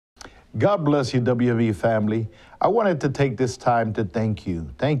God bless you, WME family. I wanted to take this time to thank you.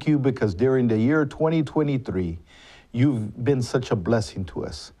 Thank you because during the year 2023, you've been such a blessing to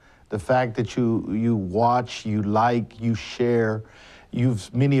us. The fact that you watch, you like, you share,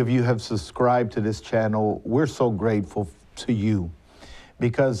 many of you have subscribed to this channel. We're so grateful to you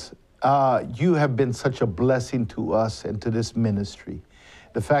because you have been such a blessing to us and to this ministry.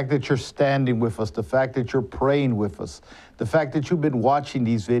 The fact that you're standing with us, the fact that you're praying with us, the fact that you've been watching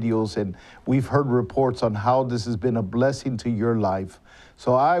these videos, and we've heard reports on how this has been a blessing to your life.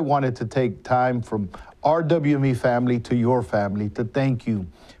 So I wanted to take time from our WME family to your family to thank you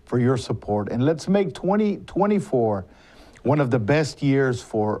for your support. And let's make 2024 one of the best years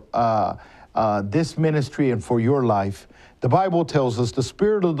for this ministry and for your life. The Bible tells us the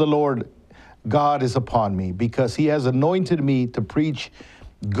Spirit of the Lord God is upon me because he has anointed me to preach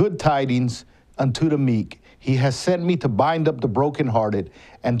good tidings unto the meek. He has sent me to bind up the brokenhearted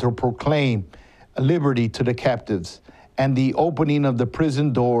and to proclaim liberty to the captives and the opening of the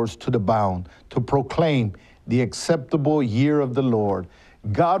prison doors to the bound, to proclaim the acceptable year of the Lord.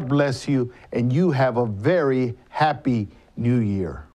 God bless you, and you have a very happy new year.